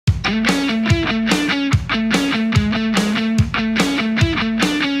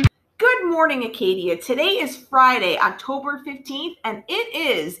Acadia. Today is Friday, October 15th, and it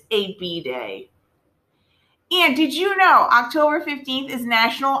is a B-Day. And did you know October 15th is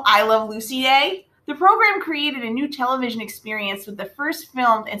National I Love Lucy Day? The program created a new television experience with the first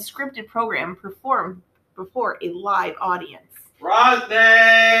filmed and scripted program performed before a live audience.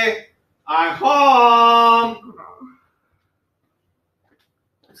 Rosny, I'm home.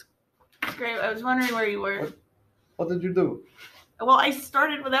 That's great. I was wondering where you were. What did you do? Well, I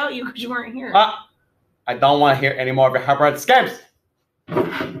started without you because you weren't here. I don't want to hear any more of your hybrid scams.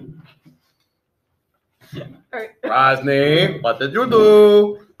 Rosny, what did you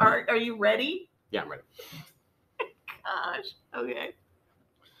do? Are you ready? Yeah, I'm ready. Gosh. Okay.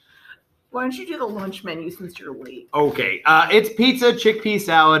 Why don't you do the lunch menu since you're late? Okay. It's pizza, chickpea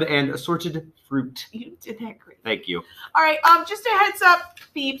salad, and assorted fruit. You did that great. Thank you. All right. Just a heads up,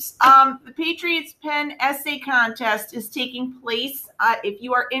 peeps. The Patriots Pen Essay Contest is taking place. If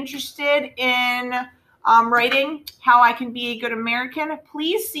you are interested in writing How I Can Be a Good American,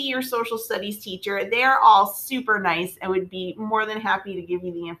 please see your social studies teacher. They're all super nice and would be more than happy to give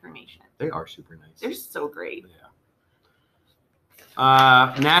you the information. They are super nice. They're so great.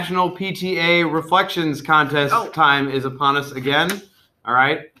 Yeah. National PTA Reflections Contest time is upon us again. All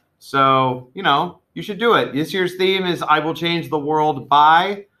right. So, you should do it. This year's theme is I Will Change the World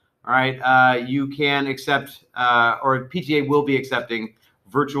by. All right. You can accept, or PTA will be accepting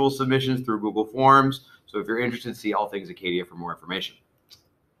virtual submissions through Google Forms. So if you're interested, see All Things Acadia for more information.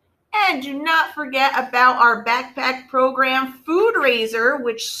 And do not forget about our backpack program, Food Raiser,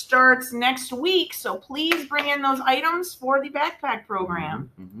 which starts next week. So please bring in those items for the backpack program.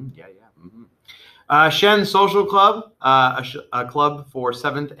 Shen Social Club, a club for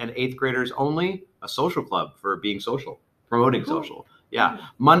 7th and 8th graders only. A social club for being social, promoting social. Yeah.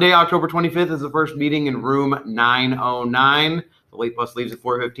 Monday, October 25th is the first meeting in room 909. The late bus leaves at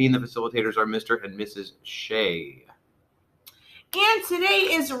 4:15. The facilitators are Mr. and Mrs. Shea. And today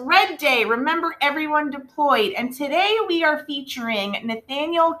is Red Day. Remember everyone deployed. And today we are featuring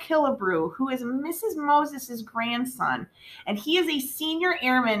Nathaniel Killebrew, who is Mrs. Moses' grandson. And he is a senior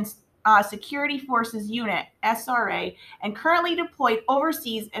airman security forces unit, SRA, and currently deployed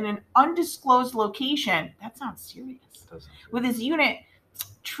overseas in an undisclosed location. That sounds serious. With his unit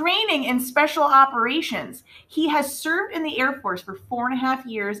training in special operations. He has served in the Air Force for 4.5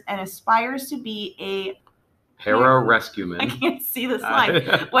 years and aspires to be a para-rescueman. I can't see the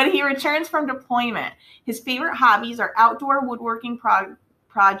slide. When he returns from deployment, his favorite hobbies are outdoor woodworking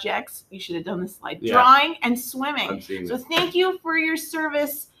projects. You should have done this slide. Yeah. Drawing and swimming. So thank you for your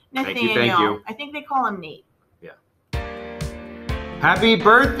service, Nathaniel. Thank you. I think they call him Nate. Yeah. Happy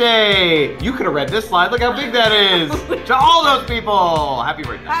birthday! You could have read this slide. Look how big that is. To all those people, happy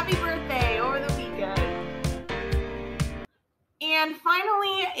birthday. Happy birthday over the weekend. And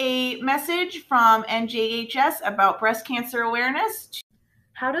finally, a message from NJHS about breast cancer awareness.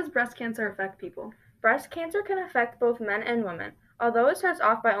 How does breast cancer affect people? Breast cancer can affect both men and women. Although it starts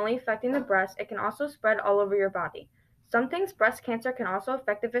off by only affecting the breast, it can also spread all over your body. Some things breast cancer can also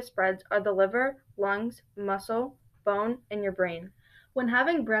affect if it spreads are the liver, lungs, muscle, bone, and your brain. When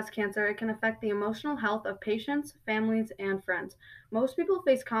having breast cancer, it can affect the emotional health of patients, families, and friends. Most people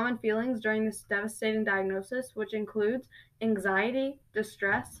face common feelings during this devastating diagnosis, which includes anxiety,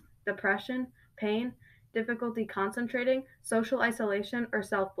 distress, depression, pain, difficulty concentrating, social isolation, or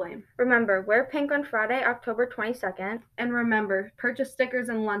self-blame. Remember, wear pink on Friday, October 22nd. And remember, purchase stickers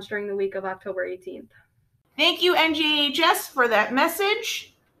and lunch during the week of October 18th. Thank you, NJHS, for that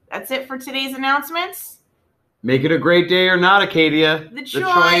message. That's it for today's announcements. Make it a great day or not, Acadia. The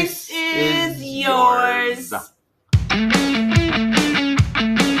choice is yours.